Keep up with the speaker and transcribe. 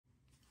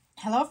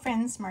Hello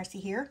friends, Marcy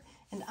here,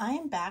 and I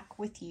am back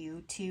with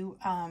you to,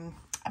 I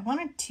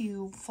wanted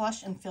to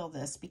flush and fill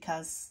this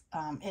because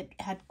it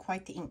had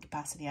quite the ink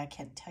capacity. I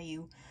can't tell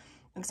you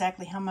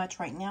exactly how much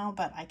right now,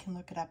 but I can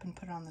look it up and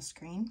put it on the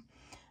screen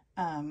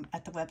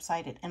at the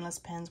website at Endless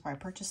Pens where I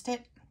purchased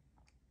it.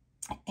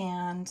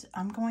 And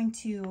I'm going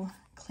to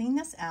clean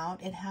this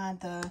out. It had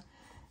the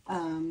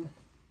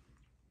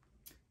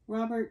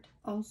Robert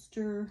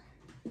Ulster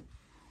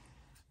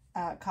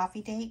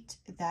coffee date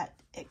that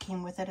it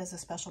came with it as a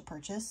special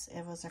purchase.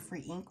 It was a free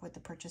ink with the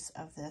purchase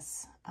of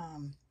this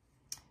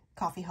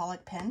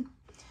Coffeeholic pen.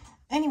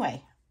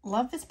 Anyway,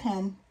 love this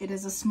pen. It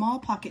is a small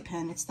pocket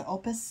pen. It's the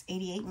Opus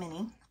 88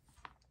 Mini,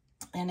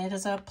 and it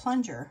is a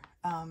plunger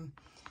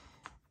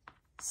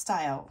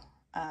style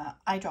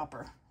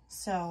eyedropper.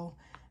 So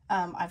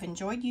I've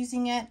enjoyed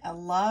using it. I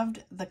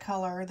loved the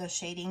color, the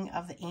shading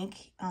of the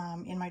ink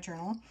in my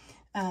journal,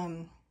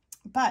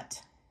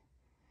 but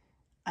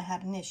I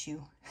had an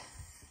issue.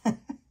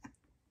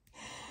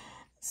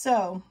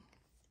 So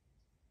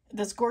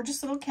this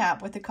gorgeous little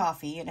cap with the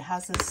coffee, and it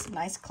has this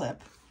nice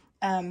clip.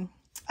 I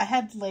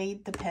had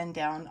laid the pen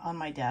down on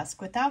my desk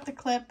without the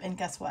clip, and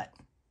guess what?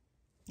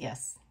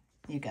 Yes,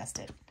 you guessed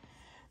it.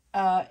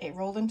 It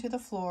rolled into the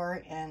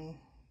floor and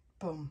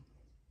boom.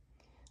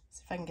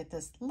 See if I can get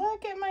this.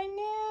 Look at my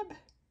nib.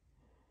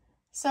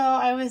 So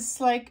I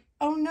was like,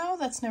 oh no,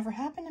 that's never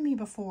happened to me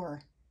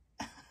before.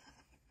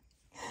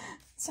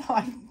 So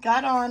I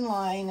got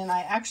online and I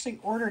actually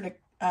ordered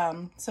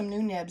some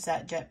new nibs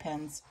at Jet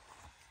Pens.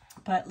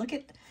 But look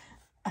at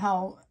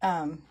how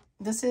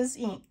this is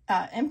ink,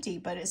 empty,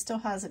 but it still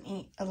has a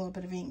little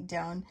bit of ink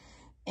down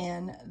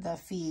in the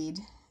feed.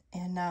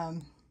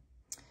 And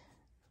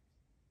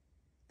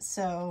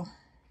so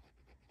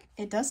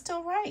it does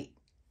still write,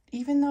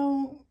 even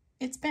though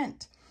it's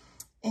bent.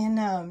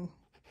 And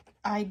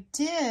I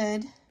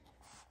did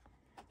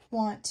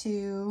want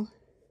to...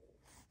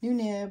 New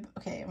nib.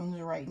 Okay, I'm going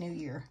to write new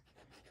year.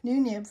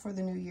 New nib for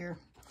the new year.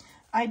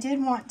 I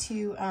did want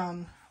to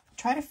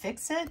try to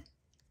fix it,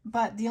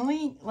 but the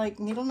only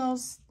needle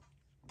nose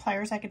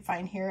pliers I could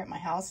find here at my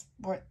house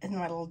were in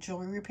my little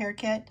jewelry repair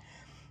kit.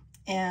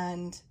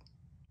 And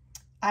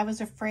I was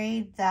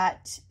afraid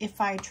that if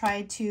I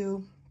tried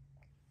to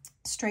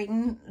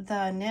straighten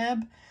the nib,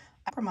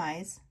 I'd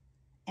compromise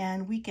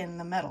and weaken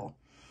the metal.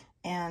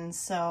 And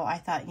so I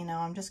thought, you know,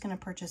 I'm just going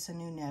to purchase a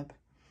new nib.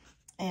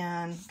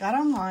 And got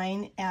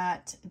online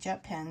at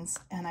Jet Pens,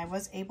 and I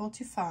was able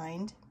to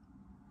find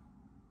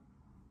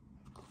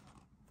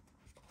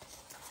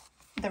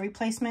the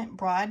replacement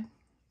broad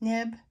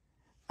nib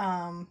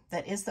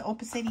that is the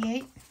Opus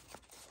 88.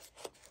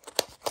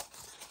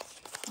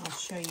 I'll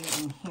show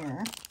you in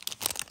here.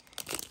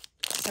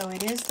 So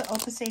it is the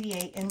Opus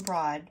 88 in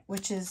broad,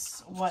 which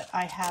is what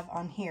I have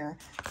on here.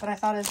 But I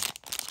thought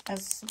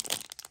as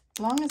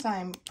long as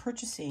I'm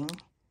purchasing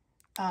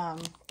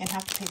and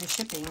have to pay the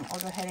shipping, I'll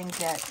go ahead and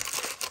get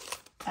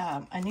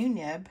a new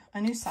nib,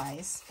 a new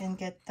size, and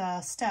get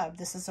the stub.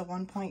 This is a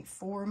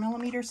 1.4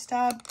 millimeter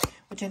stub,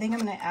 which I think I'm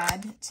going to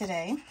add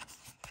today.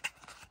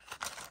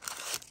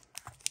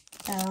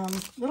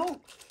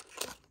 Little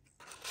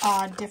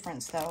odd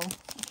difference though,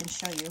 I can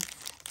show you.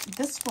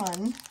 This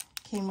one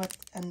came with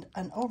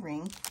an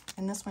O-ring,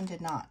 and this one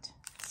did not.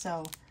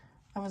 So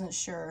I wasn't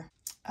sure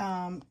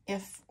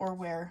if or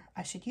where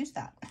I should use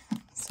that.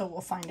 So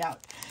we'll find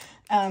out.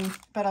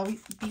 But I'll be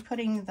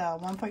putting the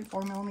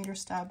 1.4 millimeter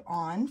stub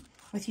on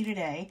with you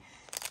today.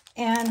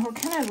 And we're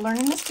kind of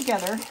learning this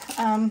together.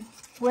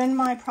 When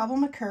my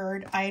problem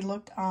occurred, I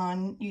looked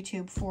on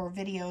YouTube for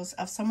videos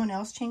of someone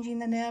else changing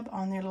the nib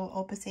on their little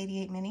Opus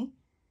 88 Mini.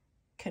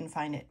 Couldn't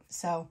find it.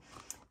 So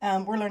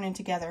we're learning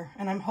together.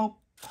 And I'm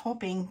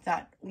hoping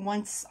that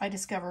once I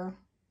discover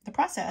the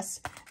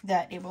process,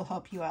 that it will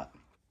help you out.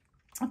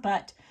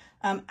 But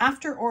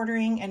after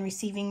ordering and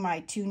receiving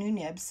my 2 new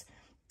nibs,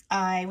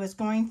 I was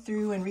going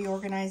through and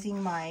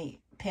reorganizing my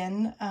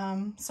pen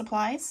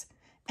supplies,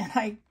 and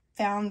I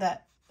found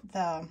that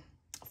the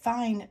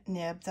fine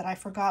nib that I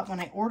forgot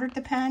when I ordered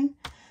the pen,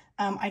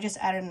 I just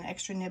added an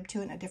extra nib to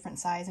it in a different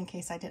size in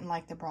case I didn't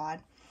like the broad.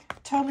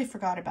 Totally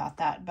forgot about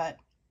that, but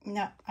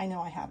no, I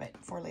know I have it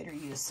for later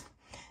use.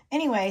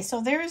 Anyway,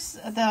 so there's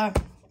the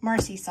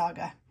Marcy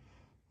saga.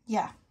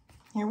 Yeah,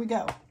 here we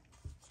go.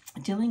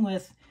 Dealing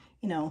with,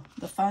 you know,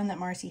 the fun that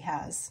Marcy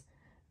has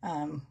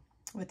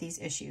with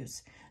these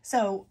issues.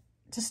 So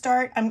to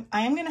start, I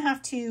am going to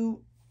have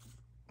to,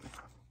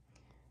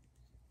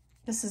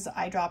 this is the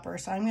eyedropper,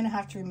 so I'm going to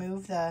have to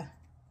remove the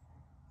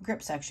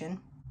grip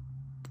section.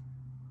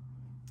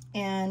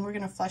 And we're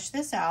going to flush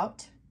this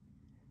out,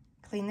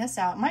 clean this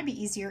out. It might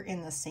be easier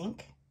in the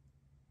sink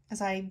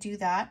as I do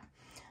that.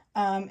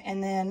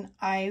 And then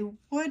I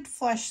would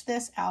flush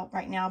this out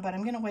right now, but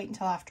I'm going to wait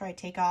until after I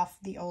take off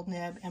the old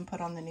nib and put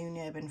on the new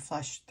nib and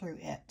flush through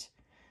it.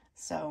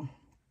 So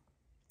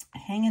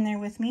hang in there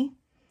with me.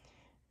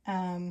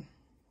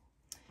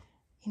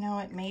 You know,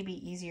 it may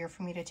be easier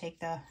for me to take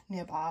the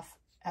nib off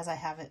as I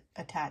have it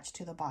attached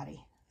to the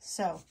body.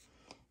 So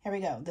here we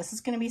go. This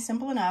is going to be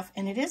simple enough,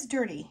 and it is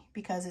dirty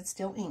because it's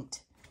still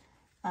inked.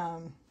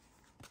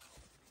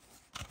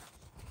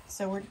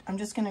 So I'm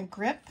just going to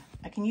grip.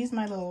 I can use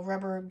my little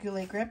rubber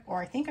goulet grip,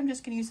 or I think I'm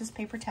just going to use this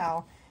paper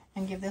towel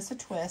and give this a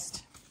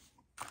twist.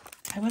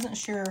 I wasn't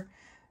sure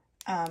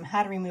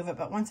how to remove it,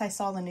 but once I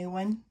saw the new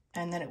one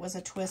and that it was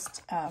a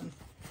twist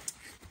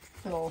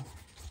little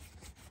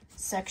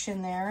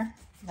section there,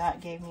 that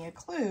gave me a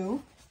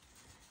clue.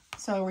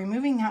 So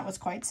removing that was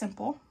quite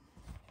simple.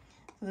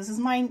 So this is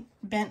my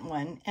bent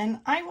one,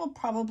 and I will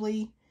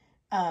probably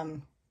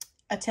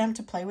attempt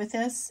to play with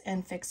this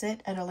and fix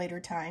it at a later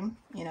time,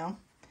 you know,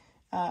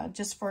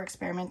 just for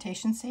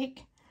experimentation's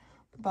sake.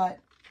 But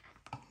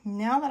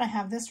now that I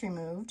have this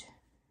removed,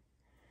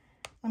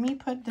 let me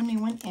put the new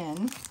one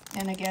in.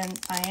 And again,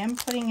 I am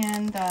putting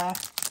in the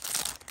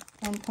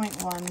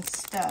 1.1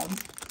 stub.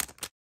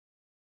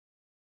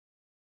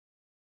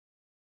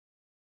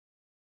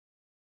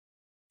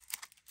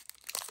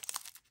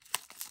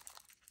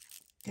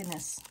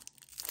 Goodness.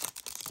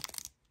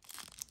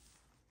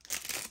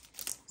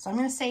 So I'm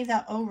going to save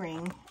that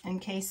O-ring in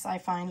case I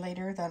find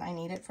later that I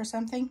need it for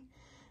something.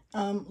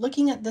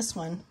 Looking at this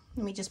one,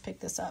 let me just pick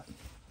this up.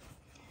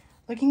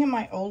 Looking at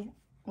my old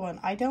one,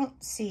 I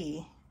don't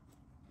see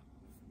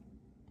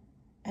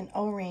an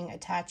O-ring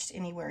attached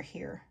anywhere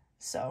here.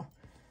 So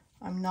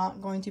I'm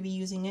not going to be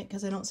using it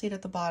because I don't see it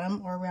at the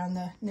bottom or around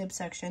the nib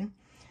section.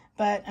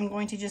 But I'm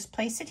going to just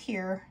place it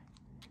here,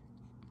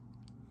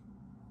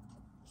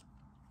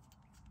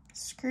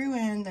 screw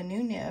in the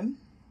new nib,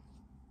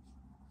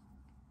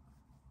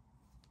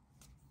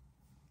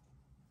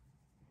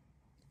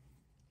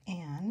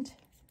 and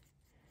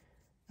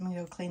I'm going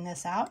to go clean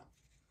this out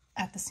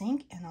at the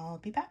sink and I'll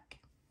be back.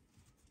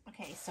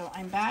 Okay, so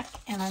I'm back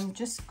and I'm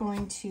just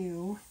going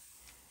to,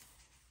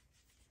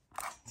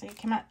 so it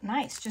came out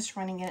nice just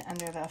running it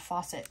under the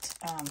faucet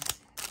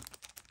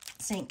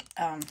sink.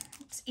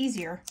 It's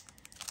easier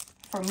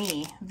for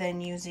me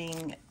than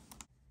using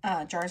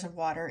jars of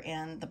water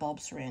and the bulb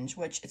syringe,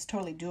 which it's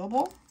totally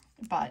doable,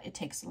 but it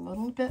takes a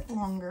little bit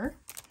longer.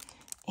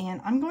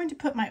 And I'm going to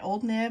put my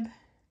old nib,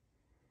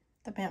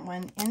 the bent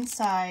one,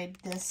 inside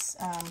this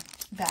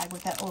bag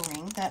with that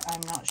O-ring that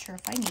I'm not sure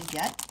if I need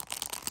yet.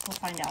 We'll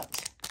find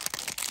out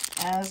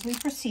as we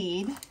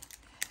proceed.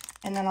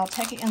 And then I'll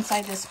take it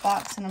inside this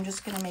box, and I'm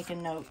just going to make a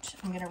note.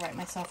 I'm going to write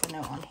myself a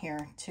note on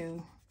here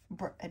to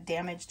a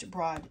damaged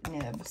broad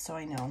nib, so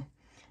I know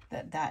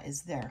that that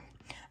is there.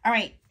 All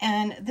right,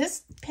 and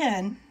this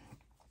pen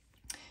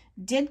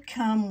did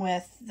come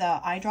with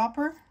the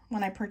eyedropper.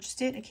 When I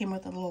purchased it, it came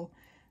with a little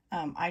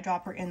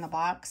eyedropper in the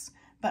box,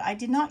 but I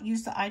did not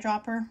use the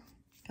eyedropper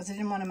because I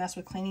didn't want to mess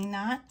with cleaning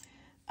that.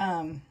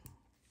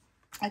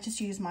 I just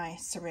used my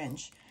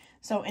syringe.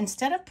 So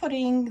instead of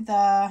putting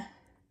the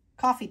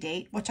coffee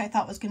date, which I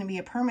thought was going to be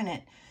a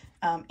permanent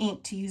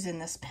ink to use in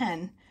this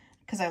pen,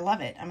 because I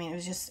love it. I mean, it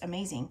was just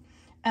amazing.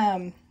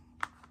 I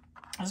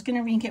was going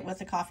to ink it with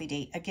the coffee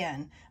date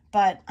again,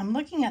 but I'm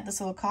looking at this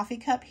little coffee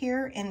cup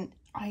here, and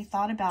I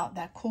thought about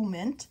that cool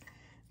mint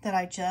that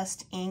I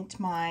just inked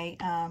my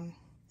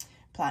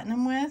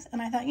platinum with,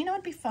 and I thought, you know,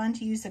 it'd be fun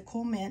to use the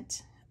cool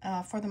mint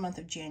for the month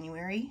of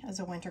January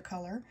as a winter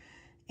color.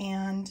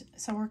 And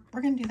so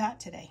we're going to do that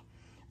today.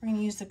 We're going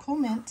to use the cool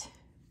mint,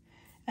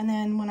 and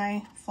then when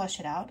I flush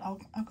it out, I'll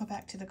go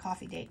back to the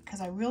coffee date because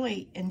I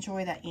really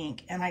enjoy that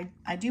ink. And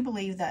I do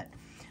believe that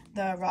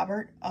the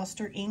Robert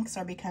Oster inks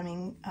are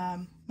becoming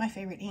my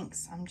favorite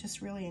inks. I'm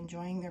just really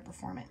enjoying their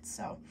performance.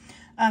 So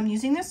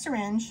using this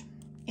syringe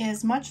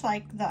is much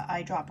like the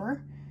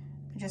eyedropper.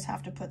 I just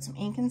have to put some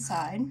ink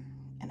inside.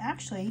 And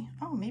actually,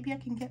 oh, maybe I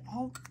can get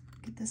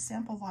this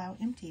sample vial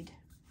emptied.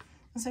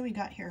 Let's see what we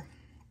got here.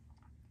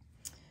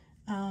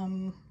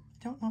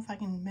 I don't know if I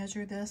can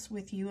measure this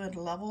with you at a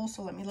level,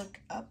 so let me look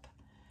up.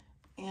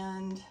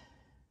 And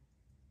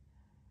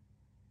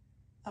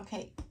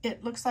okay,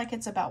 it looks like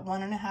it's about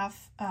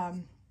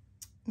 1.5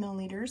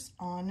 milliliters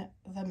on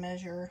the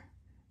measure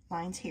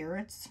lines here.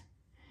 It's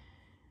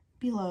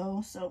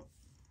below, so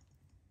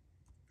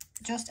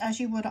just as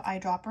you would an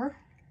eyedropper,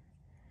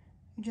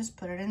 you just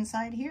put it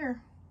inside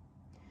here.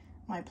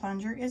 My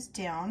plunger is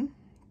down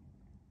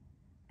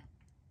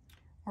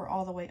or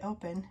all the way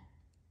open.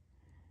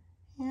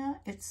 Yeah,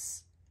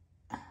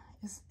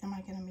 am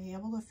I going to be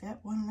able to fit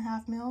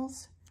 1.5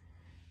 mils?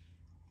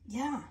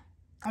 Yeah.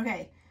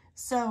 Okay,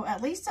 so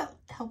at least that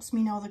helps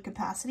me know the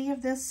capacity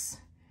of this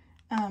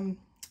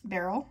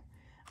barrel.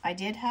 I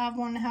did have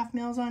 1.5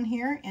 mils on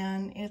here,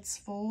 and it's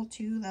full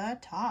to the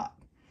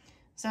top.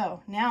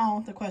 So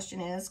now the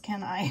question is,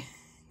 can I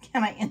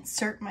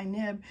insert my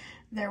nib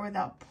there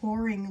without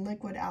pouring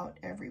liquid out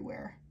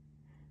everywhere?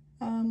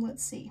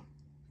 Let's see.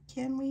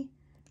 Can we?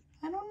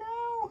 I don't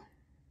know.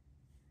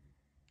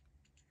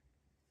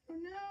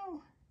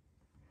 No.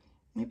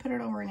 Let me put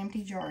it over an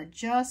empty jar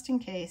just in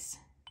case.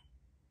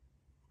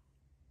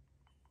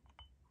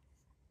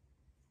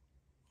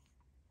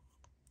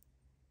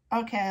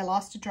 Okay, I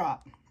lost a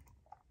drop.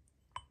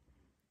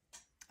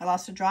 I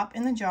lost a drop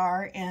in the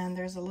jar, and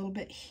there's a little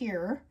bit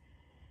here.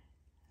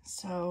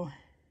 So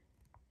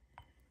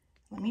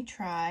let me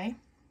try.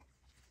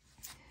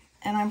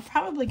 And I'm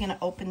probably going to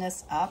open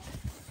this up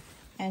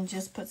and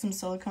just put some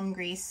silicone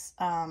grease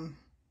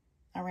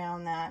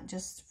around that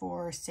just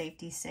for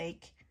safety's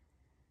sake.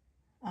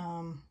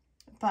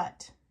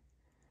 But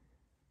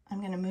I'm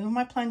going to move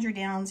my plunger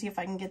down, see if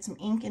I can get some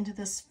ink into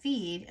this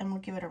feed, and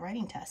we'll give it a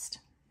writing test.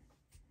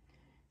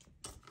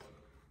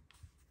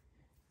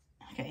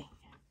 Okay,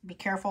 be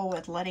careful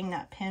with letting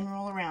that pen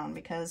roll around,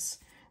 because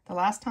the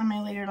last time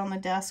I laid it on the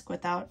desk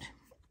without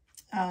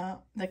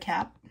the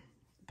cap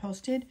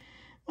posted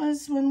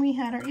was when we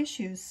had our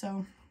issues.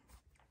 So,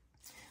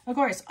 of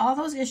course, all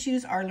those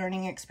issues are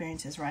learning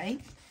experiences,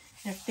 right?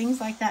 If things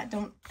like that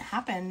don't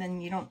happen,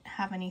 then you don't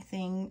have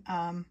anything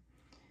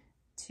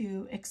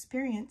to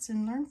experience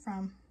and learn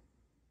from.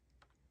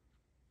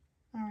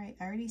 All right,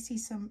 I already see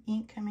some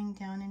ink coming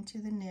down into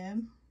the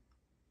nib,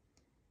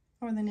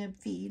 or the nib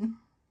feed.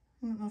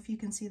 I don't know if you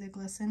can see the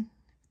glisten,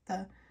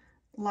 the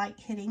light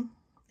hitting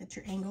at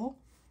your angle,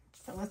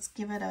 but let's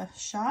give it a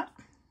shot.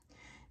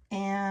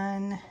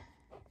 And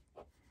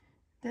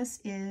this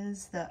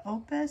is the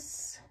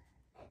Opus.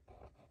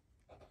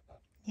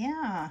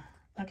 Yeah,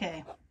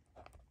 okay.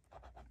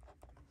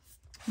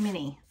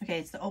 Mini. Okay,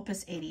 it's the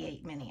Opus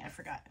 88 Mini. I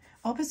forgot.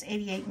 Opus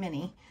 88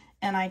 Mini.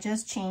 And I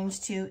just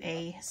changed to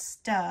a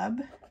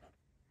Stub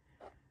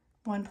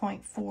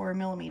 1.4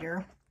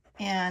 millimeter.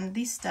 And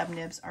these stub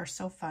nibs are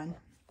so fun.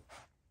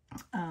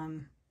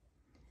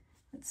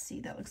 Let's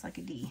see, that looks like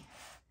a D.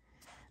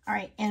 All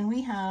right, and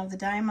we have the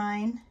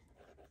Diamine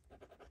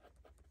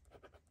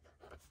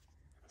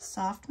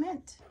Soft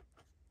Mint.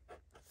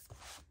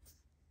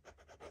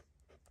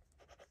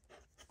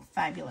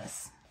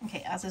 Fabulous.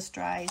 Okay, as this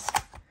dries,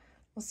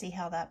 we'll see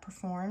how that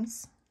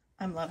performs.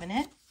 I'm loving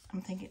it.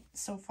 I'm thinking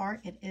so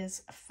far it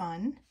is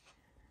fun.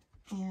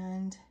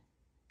 And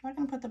I'm not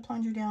going to put the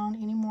plunger down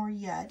anymore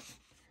yet.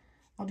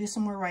 I'll do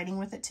some more writing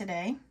with it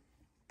today.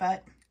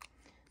 But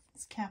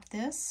let's cap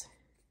this.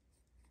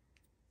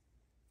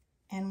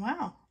 And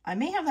wow, I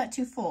may have that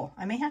too full.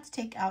 I may have to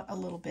take out a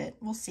little bit.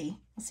 We'll see.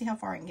 We'll see how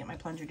far I can get my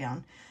plunger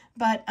down.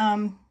 But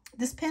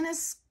this pen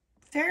is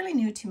fairly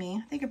new to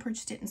me. I think I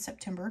purchased it in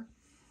September.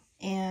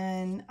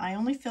 And I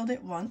only filled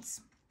it once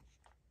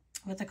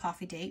with a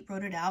coffee date,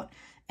 wrote it out.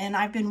 And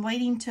I've been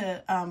waiting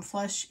to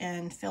flush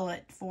and fill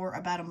it for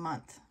about a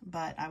month.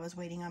 But I was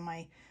waiting on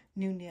my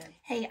new nib.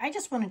 Hey, I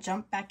just want to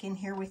jump back in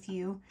here with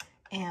you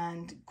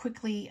and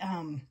quickly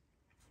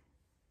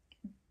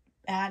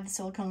add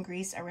silicone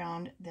grease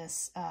around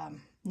this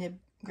nib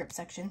grip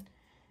section,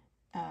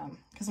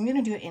 because I'm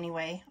going to do it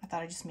anyway. I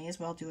thought I just may as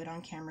well do it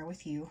on camera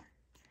with you.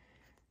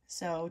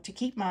 So to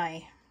keep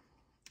my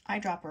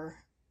eyedropper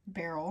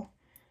barrel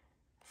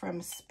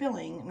from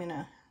spilling, I'm going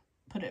to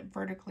put it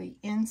vertically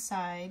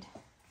inside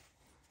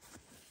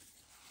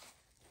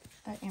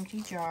that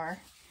empty jar,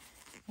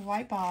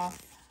 wipe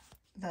off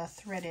the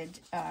threaded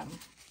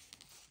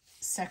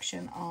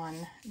section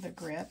on the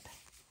grip,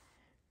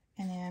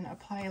 and then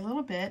apply a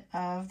little bit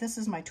of, this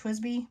is my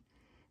TWSBI.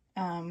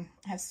 I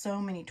have so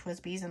many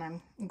TWSBIs, and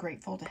I'm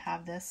grateful to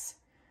have this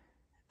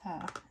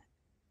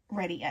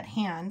ready at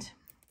hand.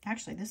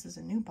 Actually, this is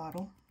a new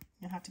bottle.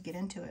 You'll have to get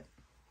into it.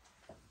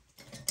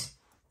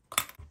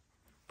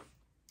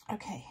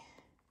 Okay,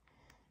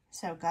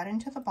 so got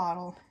into the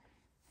bottle,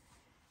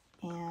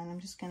 and I'm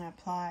just going to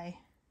apply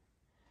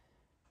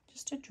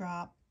just a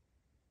drop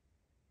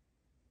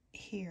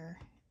here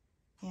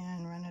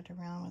and run it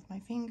around with my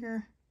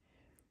finger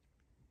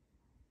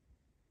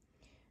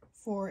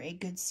for a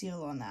good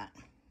seal on that.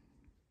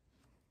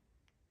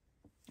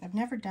 I've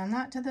never done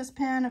that to this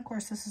pen. Of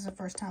course, this is the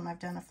first time I've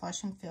done a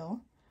flush and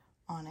fill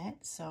on it.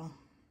 So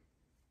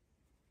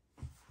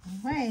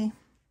anyway,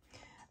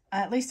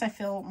 at least I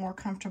feel more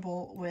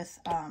comfortable with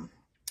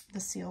the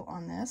seal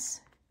on this.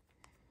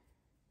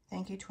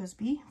 Thank you,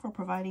 TWSBI, for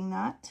providing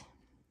that.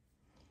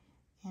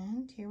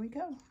 And here we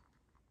go.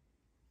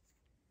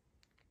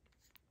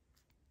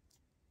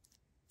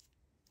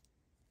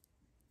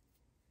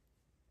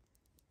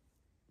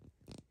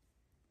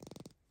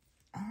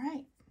 All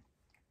right.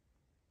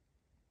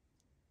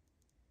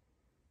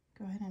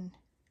 Go ahead and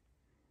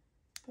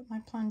put my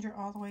plunger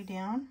all the way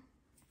down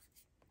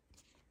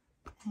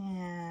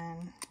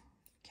and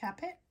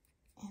cap it,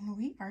 and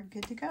we are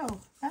good to go.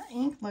 That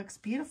ink looks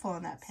beautiful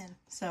on that pen.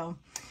 So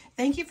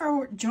thank you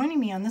for joining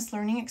me on this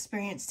learning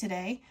experience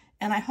today,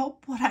 and I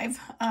hope what I've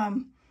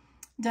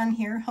done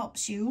here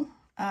helps you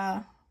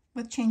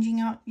with changing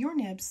out your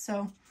nibs.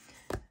 So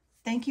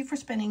thank you for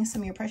spending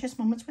some of your precious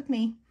moments with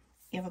me.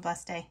 You have a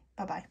blessed day.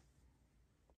 Bye-bye.